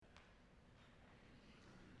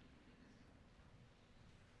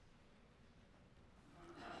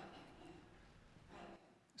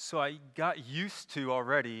So I got used to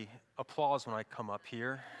already applause when I come up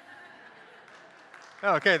here.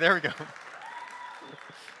 Okay, there we go.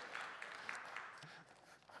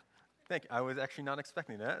 Thank you. I was actually not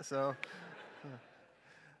expecting that, so.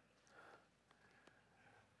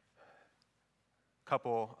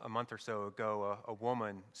 A month or so ago, a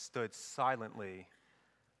woman stood silently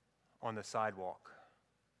on the sidewalk.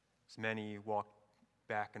 As many walked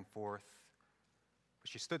back and forth,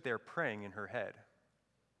 but she stood there praying in her head.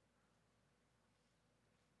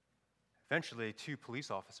 Eventually, 2 police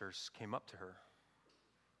officers came up to her.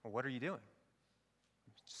 Well, what are you doing?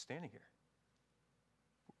 I'm just standing here.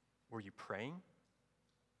 Were you praying?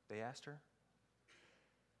 They asked her.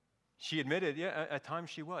 She admitted, yeah, at times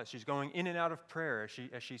she was. She's going in and out of prayer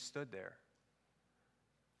as she stood there.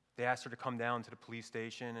 They asked her to come down to the police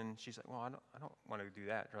station, and she's like, well, I don't want to do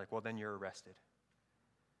that. They're like, well, then you're arrested.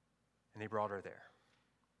 And they brought her there.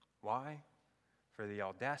 Why? For the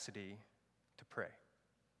audacity to pray.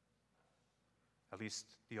 At least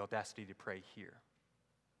the audacity to pray here.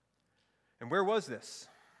 And where was this?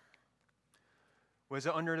 Was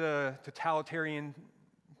it under the totalitarian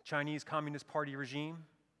Chinese Communist Party regime?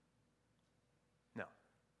 No.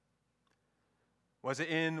 Was it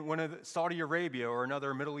in one of Saudi Arabia or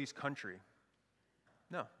another Middle East country?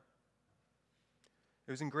 No.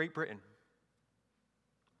 It was in Great Britain.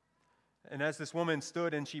 And as this woman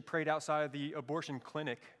stood and she prayed outside the abortion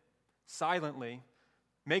clinic, silently,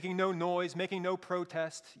 making no noise, making no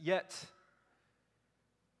protest, yet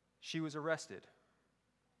she was arrested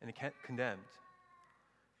and condemned.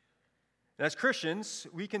 And as Christians,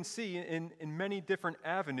 we can see in many different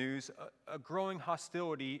avenues a growing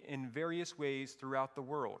hostility in various ways throughout the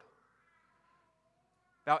world.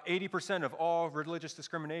 About 80% of all religious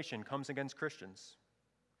discrimination comes against Christians,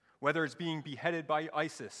 whether it's being beheaded by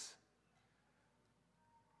ISIS,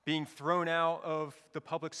 being thrown out of the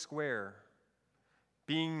public square,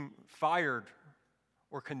 being fired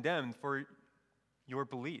or condemned for your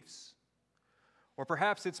beliefs. Or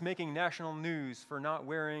perhaps it's making national news for not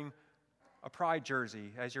wearing a pride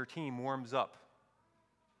jersey as your team warms up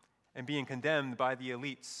and being condemned by the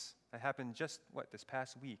elites. That happened just, this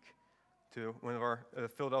past week to one of our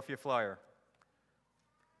Philadelphia Flyer.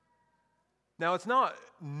 Now, it's not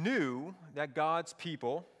new that God's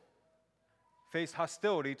people face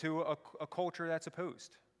hostility to a culture that's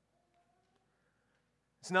opposed.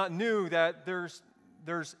 It's not new that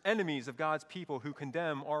there's enemies of God's people who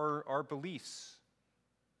condemn our beliefs,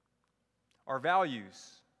 our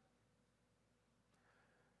values.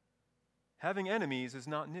 Having enemies is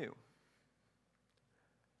not new.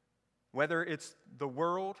 Whether it's the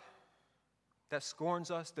world that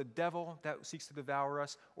scorns us, the devil that seeks to devour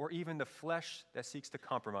us, or even the flesh that seeks to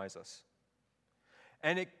compromise us.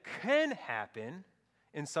 And it can happen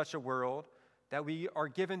in such a world that we are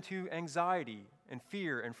given to anxiety and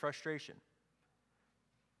fear and frustration.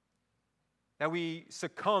 That we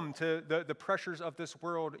succumb to the pressures of this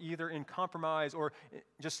world, either in compromise or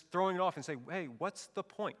just throwing it off and say, hey, what's the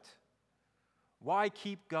point? Why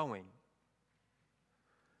keep going?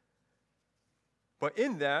 But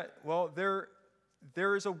in that,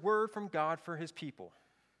 there is a word from God for his people,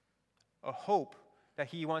 a hope that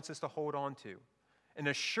he wants us to hold on to, an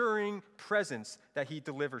assuring presence that he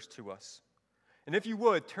delivers to us. And if you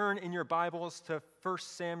would, turn in your Bibles to 1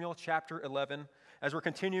 Samuel chapter 11, as we're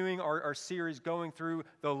continuing our series going through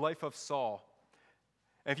the life of Saul.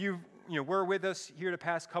 And if you were with us here the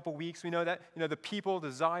past couple weeks, we know that the people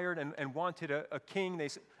desired and wanted a king. They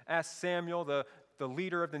asked Samuel, the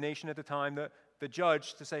leader of the nation at the time, the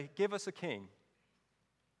judge, to say, give us a king.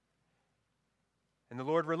 And the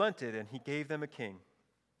Lord relented, and he gave them a king.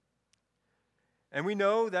 And we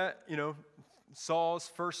know that, Saul's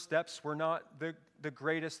first steps were not the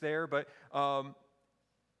greatest there, but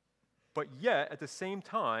yet, at the same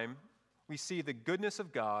time, we see the goodness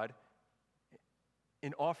of God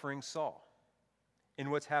in offering Saul,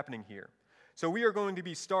 in what's happening here. So we are going to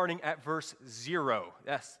be starting at verse 0.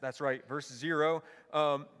 Yes, that's right, verse 0.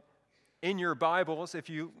 In your Bibles,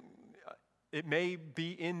 it may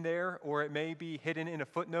be in there, or it may be hidden in a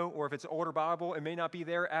footnote, or if it's an older Bible, it may not be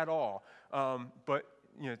there at all. But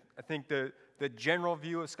I think the general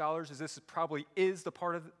view of scholars is this probably is the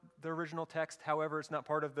part of the original text. However, it's not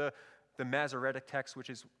part of the Masoretic text,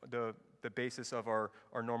 which is the basis of our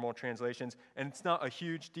normal translations. And it's not a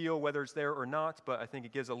huge deal whether it's there or not, but I think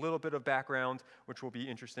it gives a little bit of background, which will be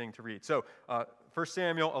interesting to read. So 1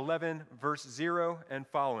 Samuel 11, verse 0 and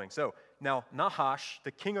following. So now Nahash,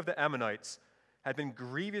 the king of the Ammonites, had been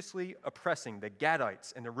grievously oppressing the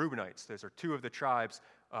Gadites and the Reubenites. Those are 2 of the tribes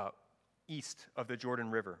east of the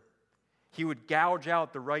Jordan River. He would gouge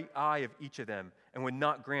out the right eye of each of them and would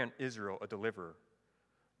not grant Israel a deliverer.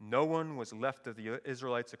 No one was left of the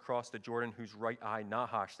Israelites across the Jordan whose right eye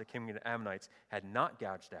Nahash, the king of the Ammonites, had not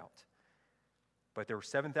gouged out. But there were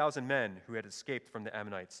 7,000 men who had escaped from the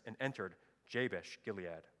Ammonites and entered Jabesh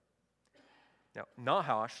Gilead. Now,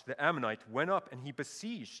 Nahash, the Ammonite, went up and he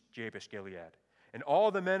besieged Jabesh Gilead. And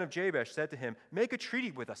all the men of Jabesh said to him, "Make a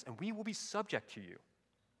treaty with us, and we will be subject to you."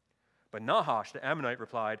 But Nahash, the Ammonite,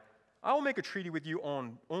 replied, "I will make a treaty with you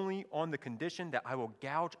only on the condition that I will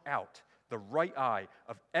gouge out the right eye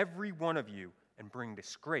of every one of you and bring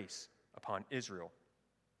disgrace upon Israel."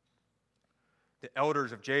 The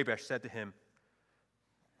elders of Jabesh said to him,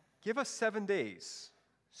 "Give us 7 days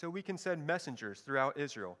so we can send messengers throughout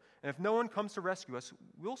Israel. And if no one comes to rescue us,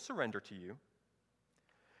 we'll surrender to you."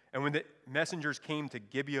 And when the messengers came to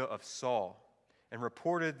Gibeah of Saul and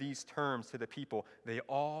reported these terms to the people, they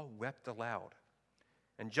all wept aloud.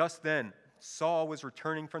 And just then, Saul was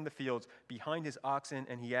returning from the fields behind his oxen,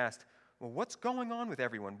 and he asked, "Well, what's going on with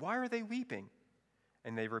everyone? Why are they weeping?"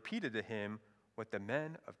 And they repeated to him what the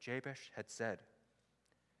men of Jabesh had said.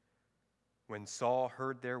 When Saul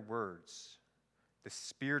heard their words, the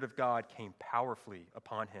Spirit of God came powerfully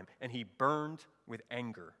upon him, and he burned with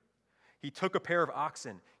anger. He took a pair of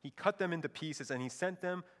oxen, he cut them into pieces, and he sent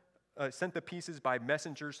the pieces by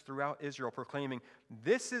messengers throughout Israel, proclaiming,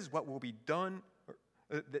 "This is what will be done.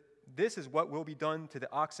 This is what will be done to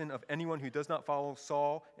the oxen of anyone who does not follow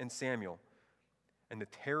Saul and Samuel." And the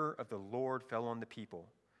terror of the Lord fell on the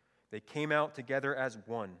people. They came out together as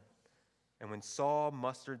one. And when Saul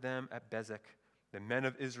mustered them at Bezek, the men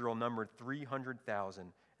of Israel numbered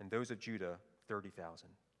 300,000, and those of Judah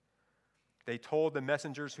 30,000. They told the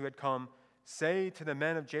messengers who had come, "Say to the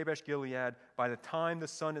men of Jabesh Gilead, by the time the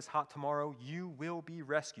sun is hot tomorrow, you will be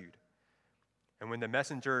rescued." And when the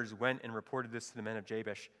messengers went and reported this to the men of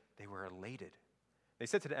Jabesh, they were elated. They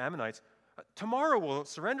said to the Ammonites, "Tomorrow we'll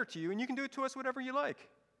surrender to you, and you can do to us whatever you like."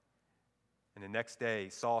 And the next day,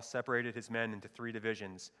 Saul separated his men into 3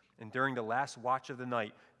 divisions, and during the last watch of the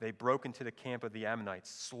night, they broke into the camp of the Ammonites,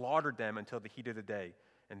 slaughtered them until the heat of the day,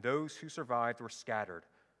 and those who survived were scattered,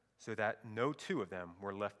 so that no 2 of them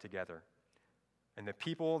were left together. And the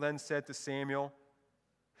people then said to Samuel,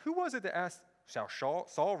 "Who was it that asked, 'Shall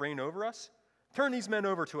Saul reign over us? Turn these men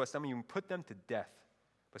over to us, and we will put them to death.'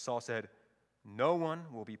 But Saul said, 'No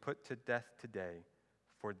one will be put to death today,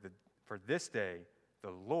 for this day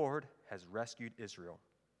the Lord has rescued Israel.'"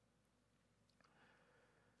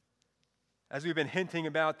 As we've been hinting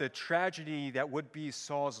about the tragedy that would be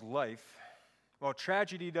Saul's life, well,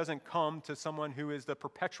 tragedy doesn't come to someone who is the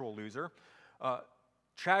perpetual loser.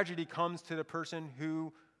 Tragedy comes to the person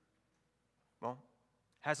who,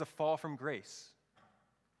 has a fall from grace,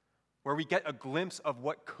 where we get a glimpse of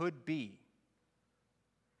what could be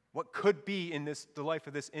in the life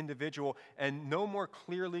of this individual, and no more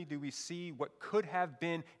clearly do we see what could have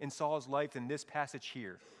been in Saul's life than this passage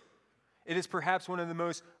here. It is perhaps one of the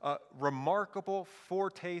most remarkable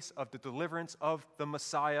foretastes of the deliverance of the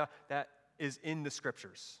Messiah that is in the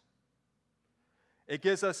Scriptures. It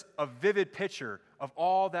gives us a vivid picture of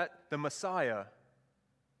all that the Messiah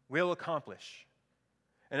will accomplish.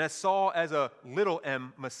 And as Saul, as a little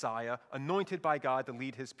m Messiah, anointed by God to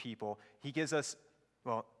lead his people, he gives us,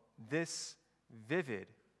 this vivid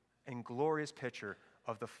and glorious picture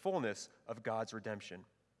of the fullness of God's redemption.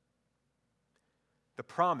 The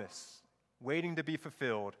promise waiting to be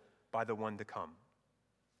fulfilled by the one to come.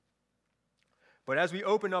 But as we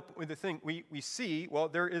open up with the thing, we see,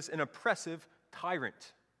 there is an oppressive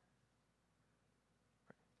tyrant.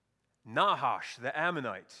 Nahash, the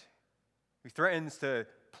Ammonite, who threatens to,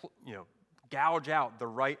 gouge out the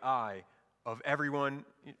right eye of everyone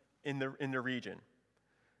in the region.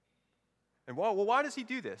 And why does he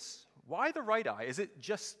do this? Why the right eye? Is it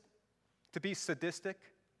just to be sadistic?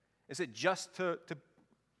 Is it just to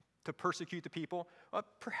persecute the people?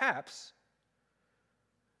 Perhaps.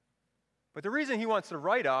 But the reason he wants the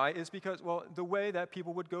right eye is because, the way that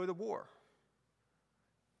people would go to war.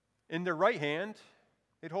 In their right hand,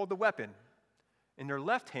 they'd hold the weapon. In their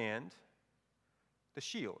left hand, the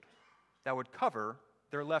shield that would cover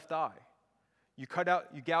their left eye. You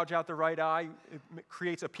gouge out the right eye, it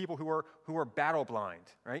creates a people who are battle blind,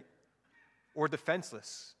 right? Or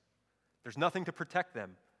defenseless. There's nothing to protect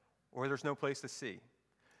them, or there's no place to see.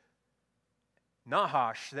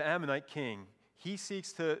 Nahash, the Ammonite king, he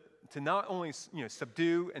seeks to not only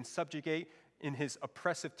subdue and subjugate in his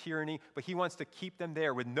oppressive tyranny, but he wants to keep them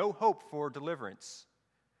there with no hope for deliverance,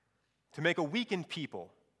 to make a weakened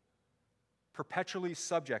people perpetually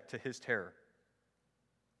subject to his terror.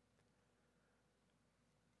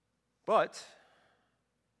 But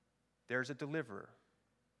there's a deliverer.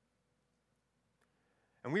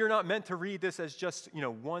 And we are not meant to read this as just,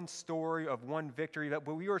 one story of one victory,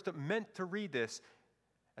 but we are meant to read this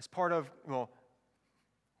as part of,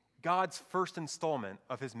 God's first installment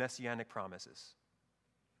of his messianic promises.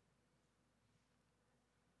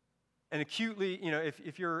 And acutely,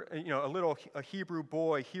 if you're, a Hebrew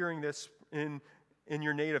boy hearing this in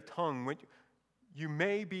your native tongue, you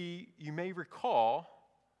may recall,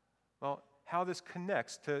 how this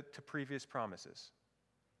connects to previous promises.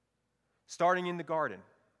 Starting in the garden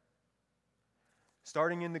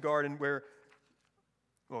where,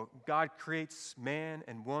 God creates man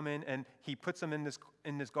and woman, and he puts them in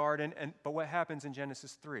this garden. But what happens in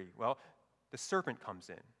Genesis 3? Well, the serpent comes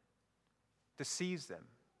in, deceives them.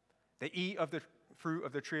 They eat of the fruit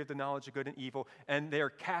of the tree of the knowledge of good and evil, and they are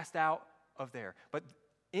cast out of there. But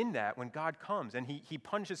in that, when God comes and he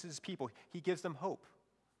punishes his people, he gives them hope.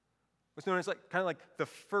 What's known as kind of like the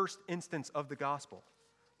first instance of the gospel.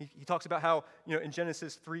 He talks about how, in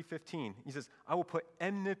Genesis 3:15, he says, I will put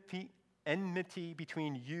enmity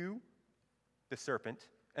between you, the serpent,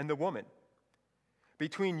 and the woman,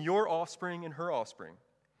 between your offspring and her offspring.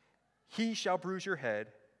 He shall bruise your head,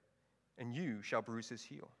 and you shall bruise his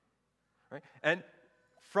heel. Right? And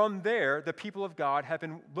from there, the people of God have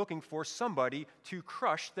been looking for somebody to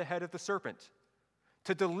crush the head of the serpent,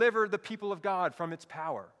 to deliver the people of God from its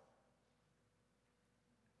power.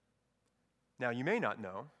 Now, you may not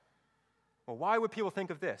know, well, why would people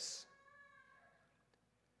think of this?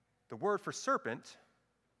 The word for serpent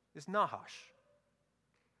is Nahash.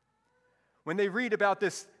 When they read about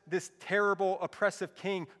this terrible, oppressive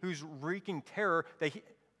king who's wreaking terror, they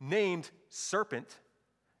named serpent,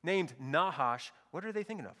 named Nahash, what are they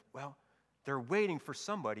thinking of? Well, they're waiting for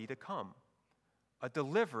somebody to come, a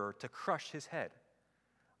deliverer to crush his head,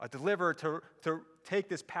 a deliverer to take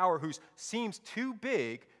this power who seems too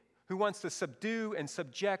big, who wants to subdue and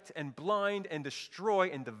subject and blind and destroy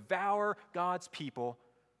and devour God's people.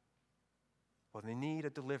 Well, they need a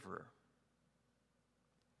deliverer.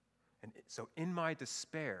 And so in my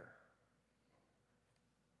despair,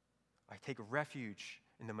 I take refuge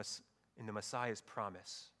in the Messiah's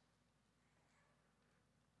promise.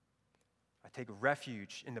 I take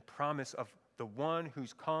refuge in the promise of the one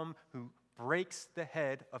who's come, who breaks the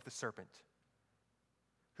head of the serpent,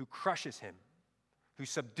 who crushes him, who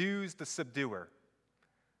subdues the subduer,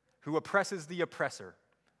 who oppresses the oppressor,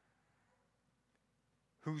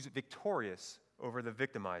 who's victorious over the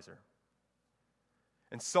victimizer.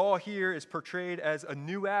 And Saul here is portrayed as a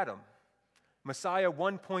new Adam, Messiah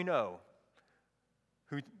 1.0,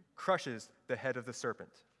 who crushes the head of the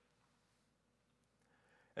serpent.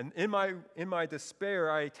 And in my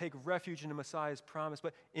despair, I take refuge in the Messiah's promise,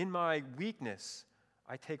 but in my weakness,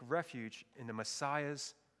 I take refuge in the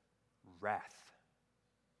Messiah's wrath.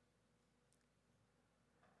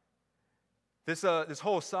 This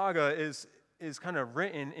whole saga is kind of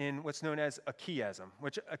written in what's known as a chiasm,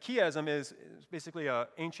 which a chiasm is basically an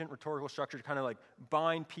ancient rhetorical structure to kind of like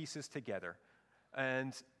bind pieces together.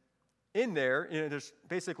 And in there, there's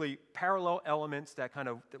basically parallel elements that kind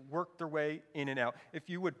of work their way in and out. If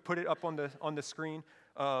you would put it up on the screen,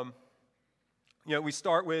 we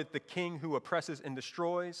start with the king who oppresses and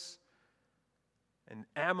destroys, and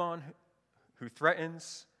Ammon who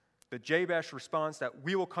threatens, the Jabesh response that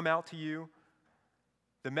we will come out to you,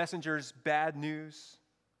 the messenger's bad news,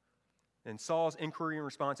 and Saul's inquiry and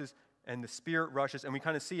responses, and the Spirit rushes, and we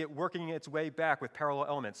kind of see it working its way back with parallel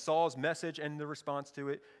elements. Saul's message and the response to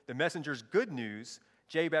it, the messenger's good news,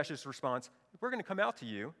 Jabesh's response, we're going to come out to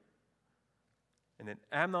you. And then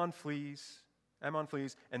Ammon flees,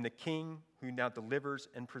 and the king who now delivers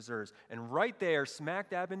and preserves. And right there,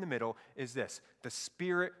 smack dab in the middle, is this: the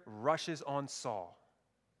Spirit rushes on Saul.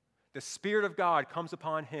 The Spirit of God comes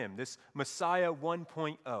upon him, this Messiah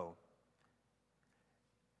 1.0,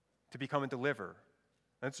 to become a deliverer.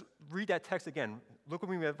 Let's read that text again. Look with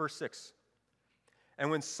me at verse 6. And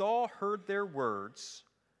when Saul heard their words,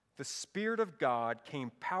 the Spirit of God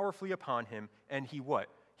came powerfully upon him, and he what?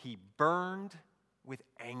 He burned with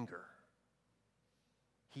anger.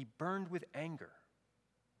 He burned with anger.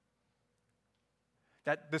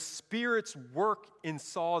 That the Spirit's work in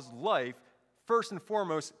Saul's life, first and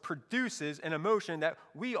foremost, produces an emotion that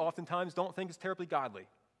we oftentimes don't think is terribly godly.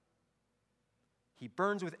 He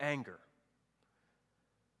burns with anger.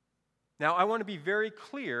 Now, I want to be very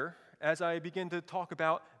clear as I begin to talk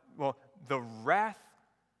about, the wrath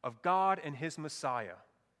of God and his Messiah.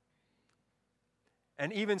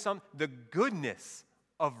 And even the goodness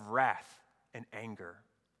of wrath and anger.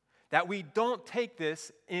 That we don't take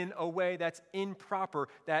this in a way that's improper,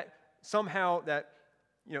 that somehow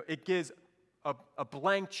it gives a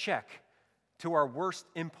blank check to our worst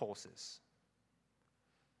impulses.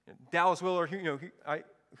 Dallas Willard,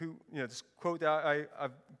 this quote that I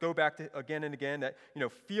go back to again and again, that,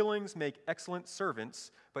 feelings make excellent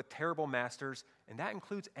servants, but terrible masters, and that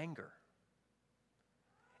includes anger.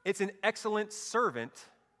 It's an excellent servant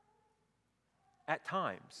at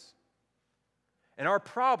times. And our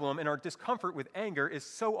problem and our discomfort with anger is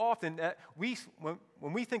so often that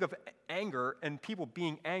when we think of anger and people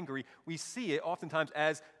being angry, we see it oftentimes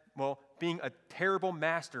as, being a terrible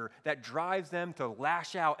master that drives them to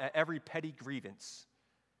lash out at every petty grievance.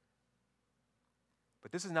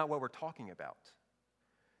 But this is not what we're talking about.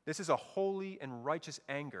 This is a holy and righteous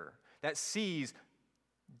anger that sees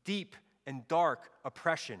deep and dark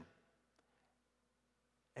oppression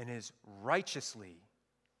and is righteously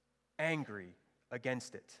angry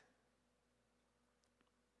against it.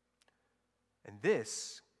 And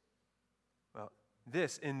this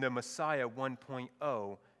in the Messiah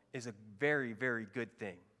 1.0 is a very, very good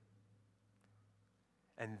thing.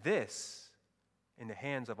 And this, in the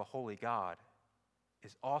hands of a holy God,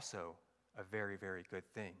 is also a very, very good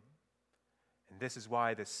thing. And this is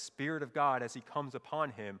why the Spirit of God, as he comes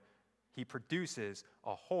upon him, he produces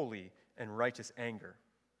a holy and righteous anger.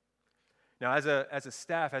 Now, as a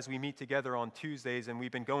staff, as we meet together on Tuesdays, and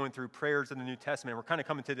we've been going through prayers in the New Testament, we're kind of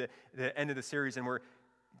coming to the end of the series, and we're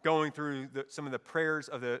going through some of the prayers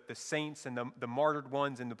of the saints and the martyred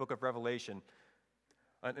ones in the book of Revelation.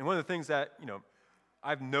 And one of the things that,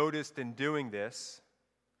 I've noticed in doing this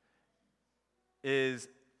is,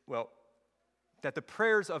 that the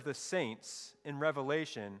prayers of the saints in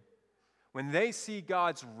Revelation, when they see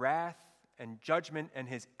God's wrath and judgment and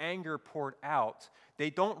his anger poured out, they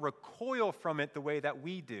don't recoil from it the way that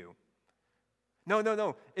we do.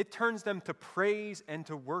 No. It turns them to praise and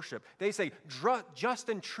to worship. They say, "Just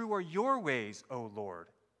and true are your ways, O Lord."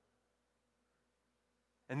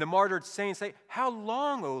 And the martyred saints say, "How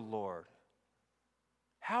long, O Lord?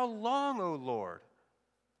 How long, O Lord?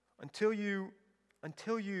 Until you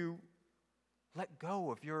let go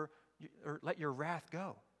of or let your wrath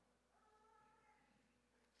go."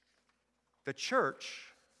 The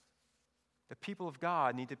church, the people of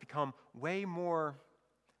God, need to become way more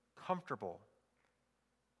comfortable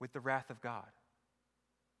with the wrath of God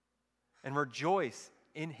and rejoice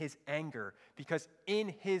in his anger, because in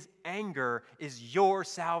his anger is your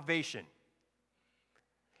salvation.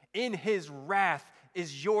 In his wrath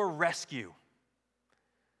is your rescue.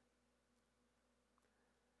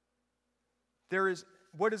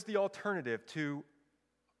 What is the alternative to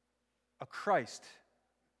a Christ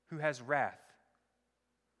who has wrath?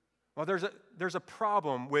 Well, there's a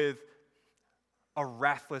problem with a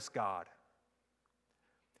wrathless God.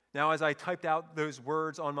 Now, as I typed out those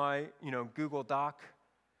words on my, Google Doc,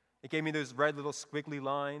 it gave me those red little squiggly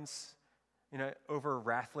lines, over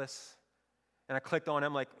wrathless. And I clicked on it.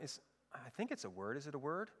 I'm like, I think it's a word. Is it a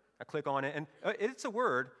word? I click on it, and it's a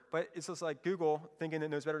word, but it's just like Google thinking it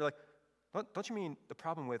knows better. Like, don't you mean the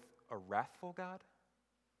problem with a wrathful God?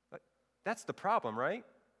 That's the problem, right?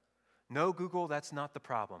 No, Google, that's not the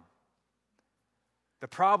problem. The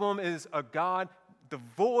problem is a God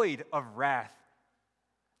devoid of wrath,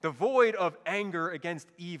 devoid of anger against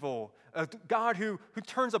evil, a God who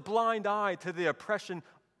turns a blind eye to the oppression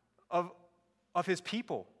of his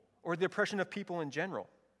people, or the oppression of people in general.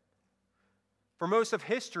 For most of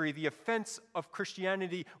history, the offense of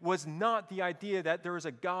Christianity was not the idea that there was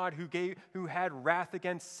a God who had wrath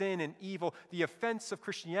against sin and evil. The offense of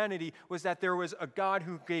Christianity was that there was a God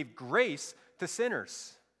who gave grace to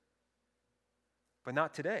sinners. But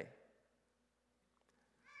not today.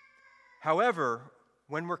 However,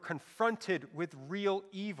 when we're confronted with real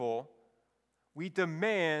evil, we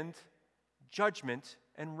demand judgment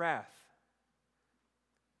and wrath.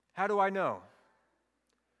 How do I know?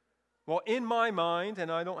 Well, in my mind,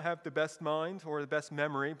 and I don't have the best mind or the best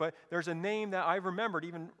memory, but there's a name that I remembered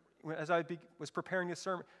even as I was preparing this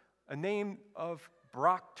sermon, a name of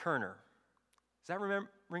Brock Turner. Does that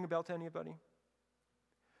ring a bell to anybody?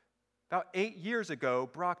 About 8 years ago,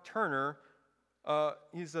 Brock Turner,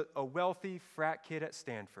 he's a wealthy frat kid at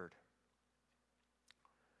Stanford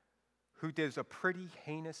who did a pretty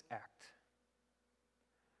heinous act.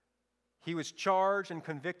 He was charged and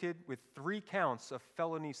convicted with 3 counts of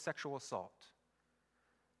felony sexual assault.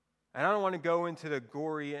 And I don't want to go into the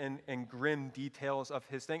gory and grim details of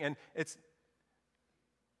his thing. And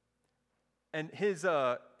his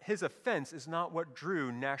offense is not what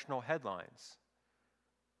drew national headlines.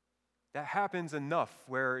 That happens enough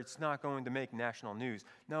where it's not going to make national news.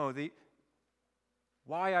 No,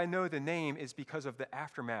 why I know the name is because of the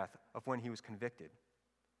aftermath of when he was convicted.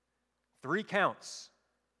 3 counts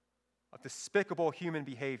of despicable human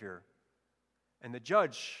behavior. And the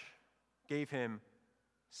judge gave him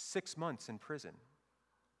 6 months in prison.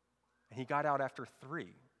 And he got out after 3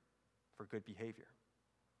 for good behavior.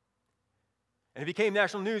 And it became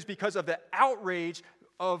national news because of the outrage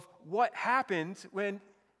of what happened when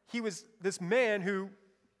he was this man who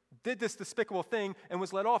did this despicable thing and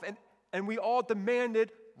was let off. And we all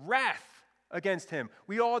demanded wrath against him.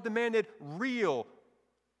 We all demanded real,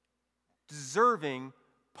 deserving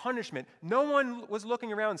punishment. No one was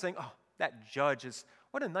looking around and saying, oh, that judge is,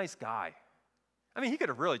 what a nice guy. I mean, he could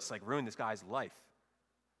have really just ruined this guy's life.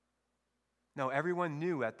 No, everyone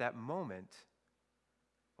knew at that moment,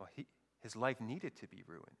 well, his life needed to be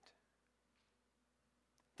ruined.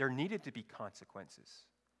 There needed to be consequences.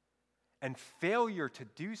 And failure to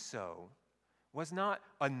do so was not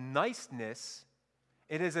a niceness,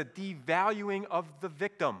 it is a devaluing of the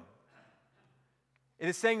victim. It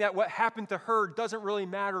is saying that what happened to her doesn't really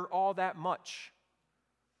matter all that much.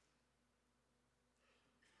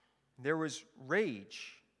 There was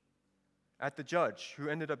rage at the judge who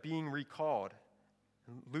ended up being recalled,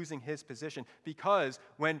 losing his position, because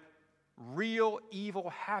when real evil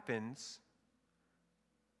happens,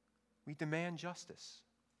 we demand justice.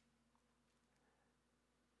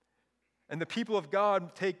 And the people of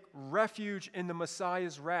God take refuge in the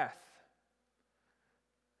Messiah's wrath,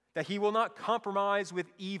 that he will not compromise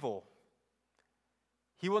with evil.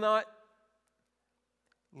 He will not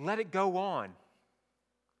let it go on.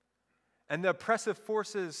 And the oppressive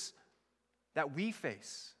forces that we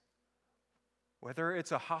face, whether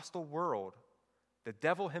it's a hostile world, the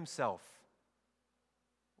devil himself,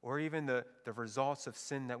 or even the results of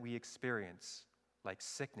sin that we experience, like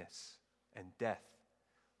sickness and death,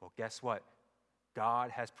 well, guess what? God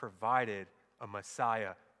has provided a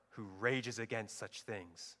Messiah who rages against such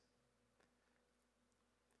things.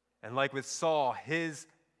 And like with Saul, his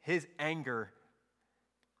anger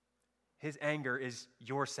is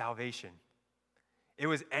your salvation. It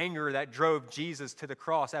was anger that drove Jesus to the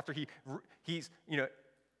cross after he's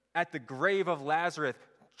at the grave of Lazarus,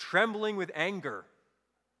 trembling with anger.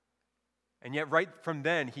 And yet right from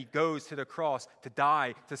then, he goes to the cross to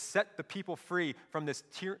die, to set the people free from this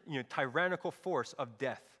tyrannical force of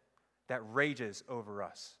death that rages over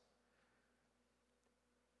us.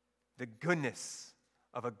 The goodness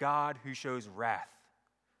of a God who shows wrath.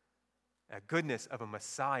 A goodness of a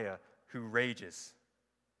Messiah who rages.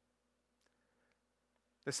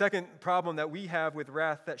 The second problem that we have with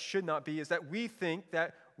wrath that should not be is that we think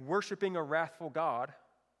that worshiping a wrathful God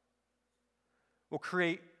will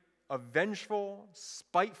create a vengeful,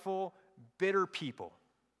 spiteful, bitter people.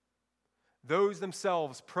 Those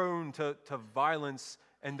themselves prone to violence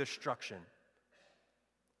and destruction.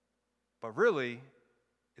 But really,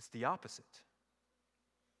 it's the opposite.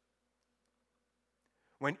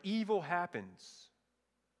 When evil happens,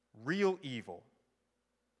 real evil,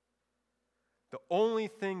 the only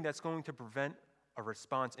thing that's going to prevent a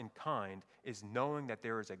response in kind is knowing that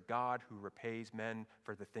there is a God who repays men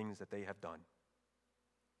for the things that they have done.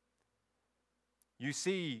 You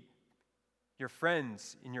see your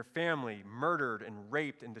friends in your family murdered and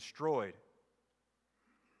raped and destroyed.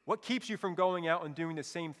 What keeps you from going out and doing the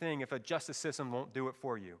same thing if a justice system won't do it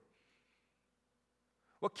for you?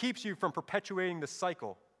 What keeps you from perpetuating the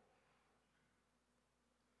cycle?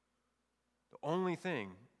 The only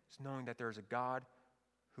thing is knowing that there is a God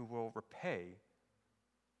who will repay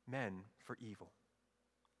men for evil.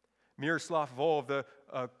 Miroslav Volf,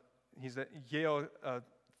 he's a Yale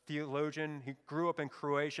theologian. He grew up in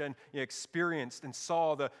Croatia and he experienced and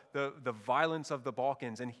saw the violence of the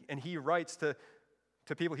Balkans. And he writes to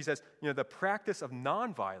people, he says, the practice of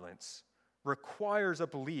nonviolence requires a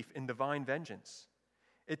belief in divine vengeance.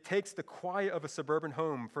 It takes the quiet of a suburban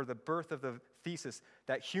home for the birth of the thesis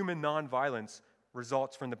that human nonviolence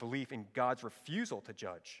results from the belief in God's refusal to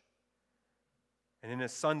judge. And in a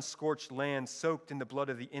sun-scorched land soaked in the blood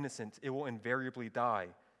of the innocent, it will invariably die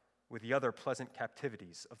with the other pleasant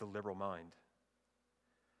captivities of the liberal mind.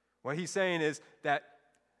 What he's saying is that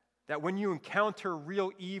when you encounter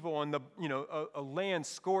real evil on a land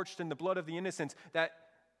scorched in the blood of the innocents, that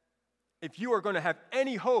if you are going to have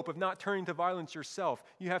any hope of not turning to violence yourself,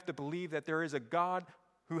 you have to believe that there is a God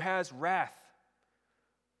who has wrath,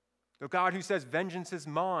 a God who says, vengeance is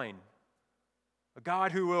mine, a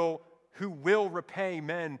God who will repay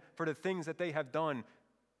men for the things that they have done.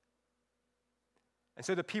 And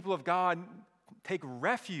so the people of God take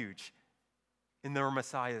refuge in their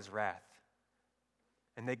Messiah's wrath,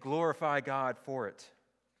 and they glorify God for it.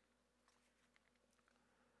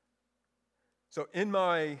 So in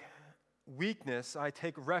my weakness, I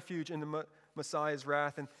take refuge in the Messiah's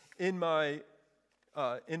wrath, and in my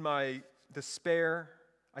despair,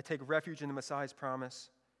 I take refuge in the Messiah's promise.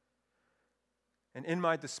 And in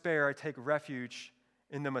my despair, I take refuge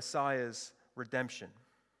in the Messiah's redemption.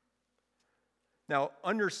 Now,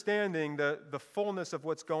 understanding the fullness of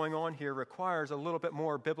what's going on here requires a little bit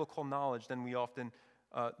more biblical knowledge than we often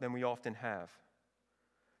have.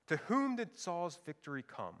 To whom did Saul's victory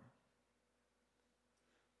come?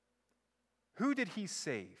 Who did he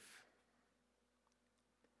save?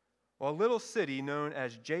 Well, a little city known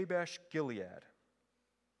as Jabesh Gilead.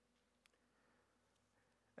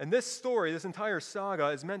 And this story, this entire saga,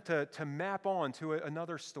 is meant to map on to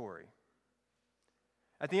another story.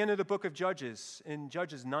 At the end of the book of Judges, in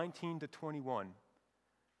Judges 19 to 21,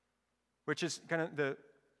 which is kind of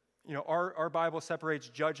our Bible separates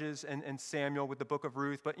Judges and Samuel with the book of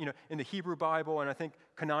Ruth, but in the Hebrew Bible, and I think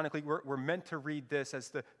canonically, we're meant to read this as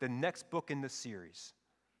the next book in the series.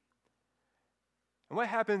 And what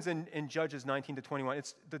happens in Judges 19 to 21?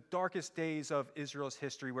 It's the darkest days of Israel's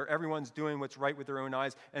history where everyone's doing what's right with their own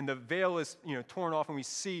eyes, and the veil is torn off, and we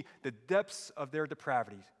see the depths of their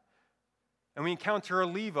depravity. And we encounter a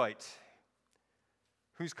Levite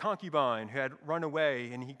whose concubine who had run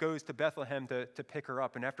away, and he goes to Bethlehem to pick her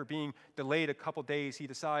up. And after being delayed a couple days, he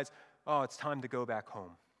decides, it's time to go back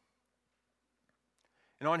home.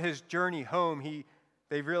 And on his journey home,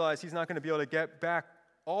 they realize he's not going to be able to get back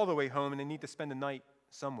all the way home, and they need to spend the night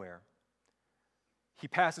somewhere. He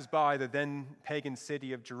passes by the then pagan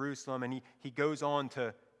city of Jerusalem, and he goes on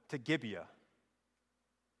to Gibeah,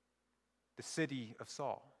 the city of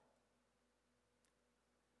Saul.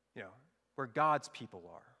 Where God's people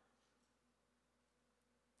are.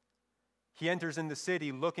 He enters in the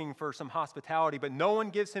city looking for some hospitality, but no one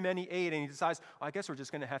gives him any aid, and he decides, I guess we're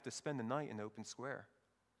just going to have to spend the night in the open square.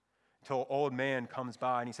 Until an old man comes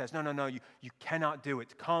by and he says, no, you cannot do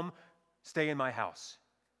it. Come, stay in my house.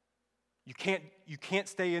 You can't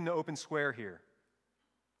stay in the open square here.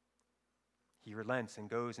 He relents and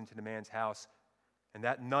goes into the man's house, and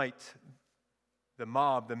that night, the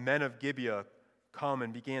mob, the men of Gibeah, come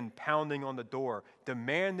and began pounding on the door,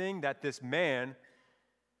 demanding that this man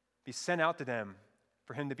be sent out to them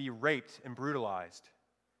for him to be raped and brutalized.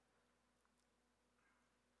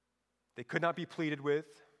 They could not be pleaded with.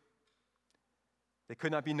 They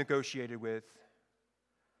could not be negotiated with.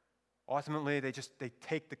 Ultimately, they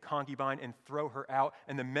take the concubine and throw her out,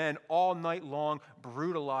 and the men all night long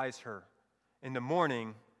brutalize her. In the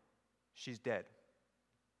morning, she's dead.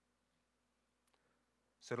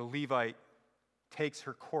 So the Levite takes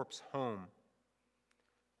her corpse home,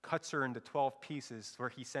 cuts her into 12 pieces, where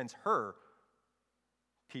he sends her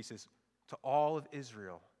pieces to all of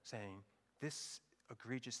Israel, saying, this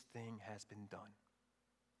egregious thing has been done.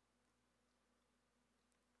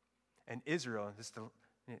 And Israel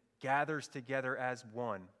gathers together as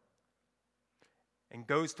one and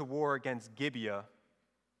goes to war against Gibeah,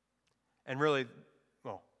 and really,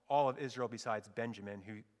 all of Israel besides Benjamin,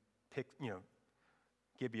 who picked,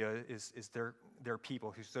 Gibeah is their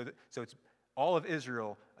people. So it's all of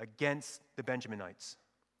Israel against the Benjaminites.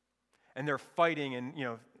 And they're fighting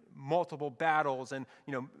in, multiple battles, and,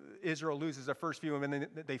 Israel loses the first few, and then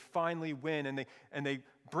they finally win, and they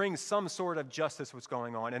bring some sort of justice what's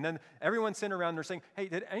going on. And then everyone's sitting around, they're saying, hey,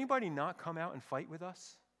 did anybody not come out and fight with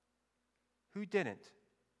us? Who didn't?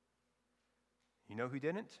 You know who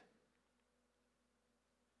didn't?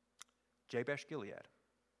 Jabesh Gilead.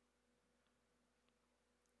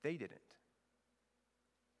 They didn't.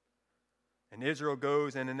 And Israel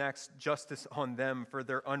goes and enacts justice on them for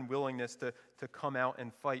their unwillingness to come out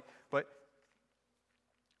and fight. But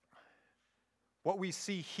what we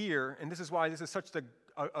see here, and this is why this is such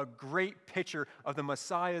a great picture of the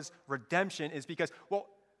Messiah's redemption, is because, you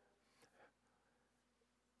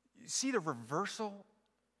see the reversal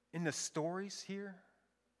in the stories here?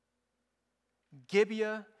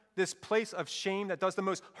 Gibeah, this place of shame that does the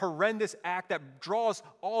most horrendous act that draws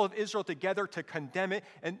all of Israel together to condemn it,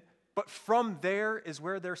 but from there is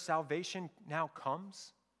where their salvation now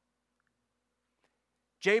comes.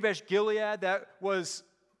 Jabesh Gilead, they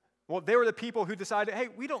were the people who decided, hey,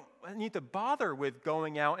 we don't need to bother with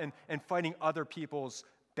going out and fighting other people's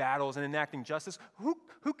battles and enacting justice.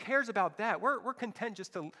 Who cares about that? We're content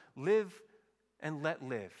just to live and let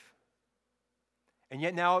live. And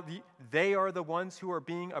yet now they are the ones who are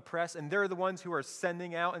being oppressed, and they're the ones who are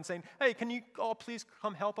sending out and saying, hey, can you all please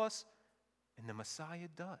come help us? And the Messiah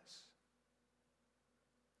does.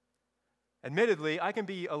 Admittedly, I can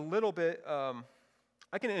be a little bit,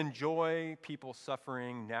 I can enjoy people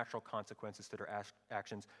suffering natural consequences to their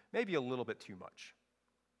actions, maybe a little bit too much.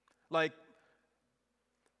 Like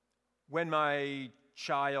when my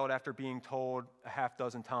child, after being told a half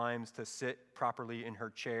dozen times to sit properly in her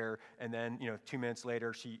chair, and then 2 minutes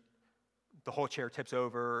later the whole chair tips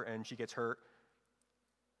over and she gets hurt.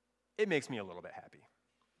 it makes me a little bit happy.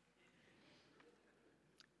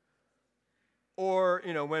 Or,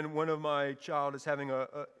 when one of my children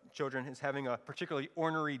is having a particularly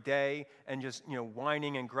ornery day and just,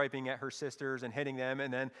 whining and griping at her sisters and hitting them,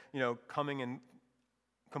 and then, coming and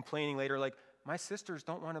complaining later, like, my sisters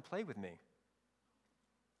don't want to play with me.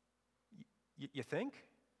 You think?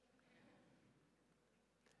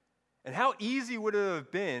 And how easy would it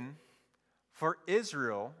have been for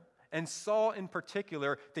Israel and Saul in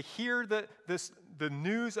particular to hear the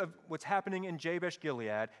news of what's happening in Jabesh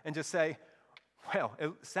Gilead and just say, well,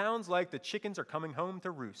 it sounds like the chickens are coming home to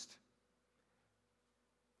roost.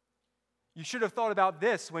 You should have thought about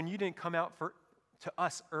this when you didn't come out to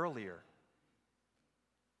us earlier.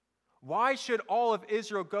 Why should all of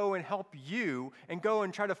Israel go and help you and go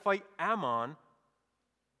and try to fight Ammon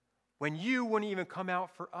when you wouldn't even come out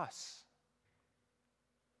for us?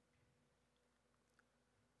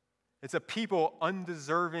 It's a people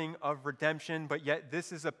undeserving of redemption, but yet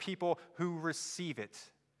this is a people who receive it.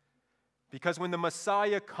 Because when the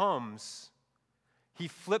Messiah comes, he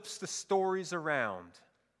flips the stories around.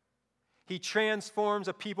 He transforms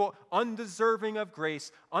a people undeserving of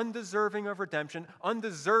grace, undeserving of redemption,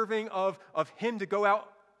 undeserving of him to go out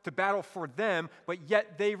to battle for them, but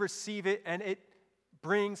yet they receive it and it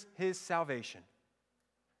brings his salvation.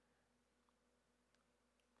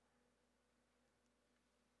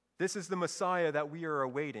 This is the Messiah that we are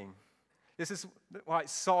awaiting. This is why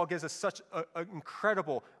Saul gives us such an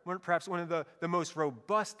incredible, perhaps one of the most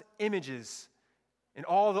robust images in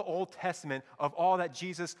all the Old Testament of all that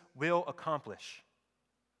Jesus will accomplish.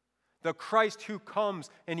 The Christ who comes,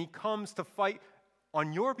 and he comes to fight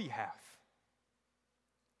on your behalf.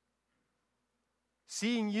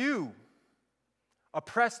 Seeing you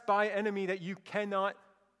oppressed by an enemy that you cannot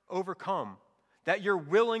overcome, that you're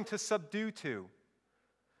willing to subdue to.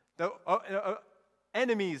 The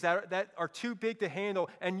enemies that are too big to handle,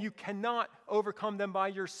 and you cannot overcome them by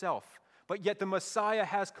yourself. But yet the Messiah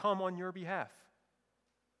has come on your behalf.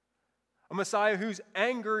 A Messiah who's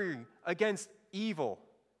angry against evil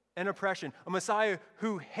and oppression. A Messiah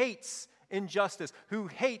who hates injustice, who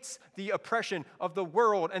hates the oppression of the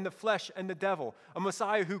world and the flesh and the devil. A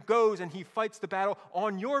Messiah who goes and he fights the battle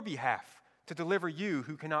on your behalf to deliver you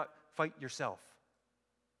who cannot fight yourself.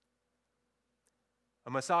 A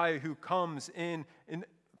Messiah who comes in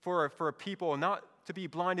for a people not to be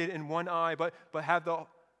blinded in one eye, but have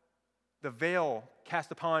the veil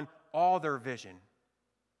cast upon all their vision,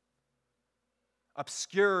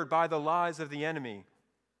 obscured by the lies of the enemy,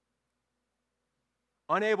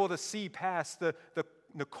 unable to see past the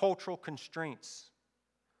cultural constraints,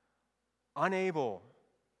 unable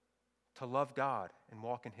to love God and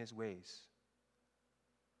walk in his ways.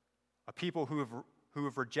 A people who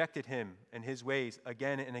have rejected him and his ways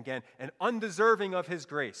again and again, and undeserving of his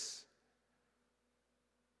grace.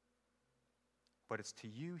 But it's to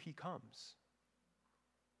you he comes.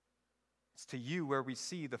 It's to you where we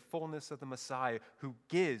see the fullness of the Messiah who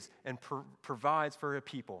gives and provides for a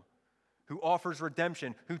people, who offers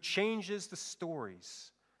redemption, who changes the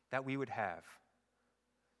stories that we would have.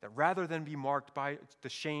 That rather than be marked by the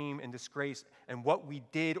shame and disgrace and what we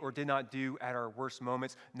did or did not do at our worst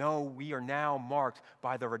moments, no, we are now marked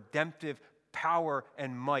by the redemptive power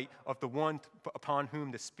and might of the one upon whom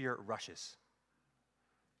the Spirit rushes.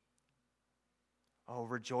 Oh,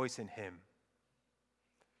 rejoice in him.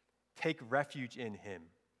 Take refuge in him.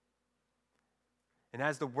 And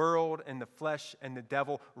as the world and the flesh and the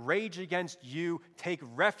devil rage against you, take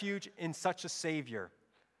refuge in such a Savior.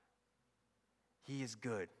 He is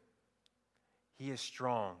good. He is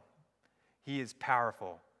strong. He is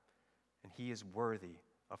powerful. And he is worthy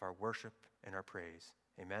of our worship and our praise.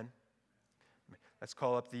 Amen? Let's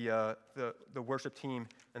call up the worship team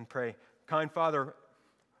and pray. Kind Father,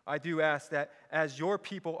 I do ask that as your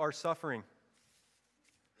people are suffering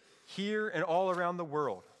here and all around the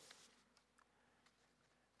world,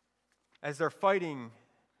 as they're fighting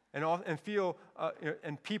and feel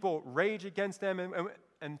and people rage against them,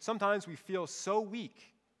 and sometimes we feel so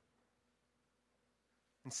weak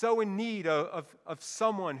and so in need of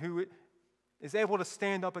someone who is able to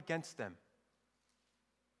stand up against them.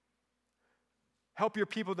 Help your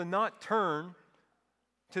people to not turn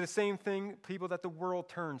to the same thing people that the world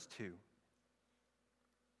turns to.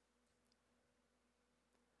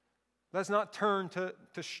 Let's not turn to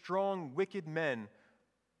strong, wicked men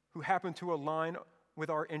who happen to align with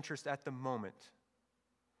our interest at the moment.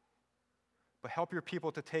 But help your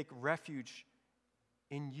people to take refuge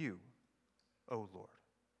in you, O Lord.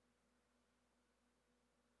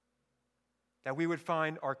 That we would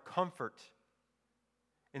find our comfort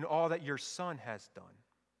in all that your Son has done.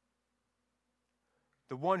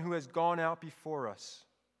 the one who has gone out before us,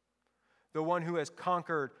 the one who has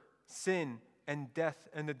conquered sin and death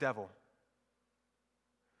and the devil,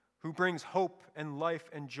 who brings hope and life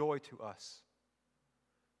and joy to us.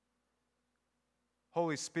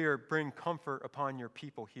 Holy Spirit, bring comfort upon your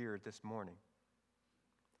people here this morning.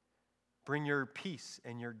 Bring your peace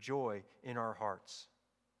and your joy in our hearts.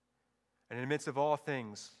 And in the midst of all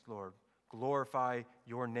things, Lord, glorify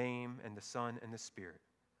your name and the Son and the Spirit.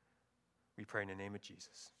 We pray in the name of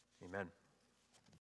Jesus. Amen.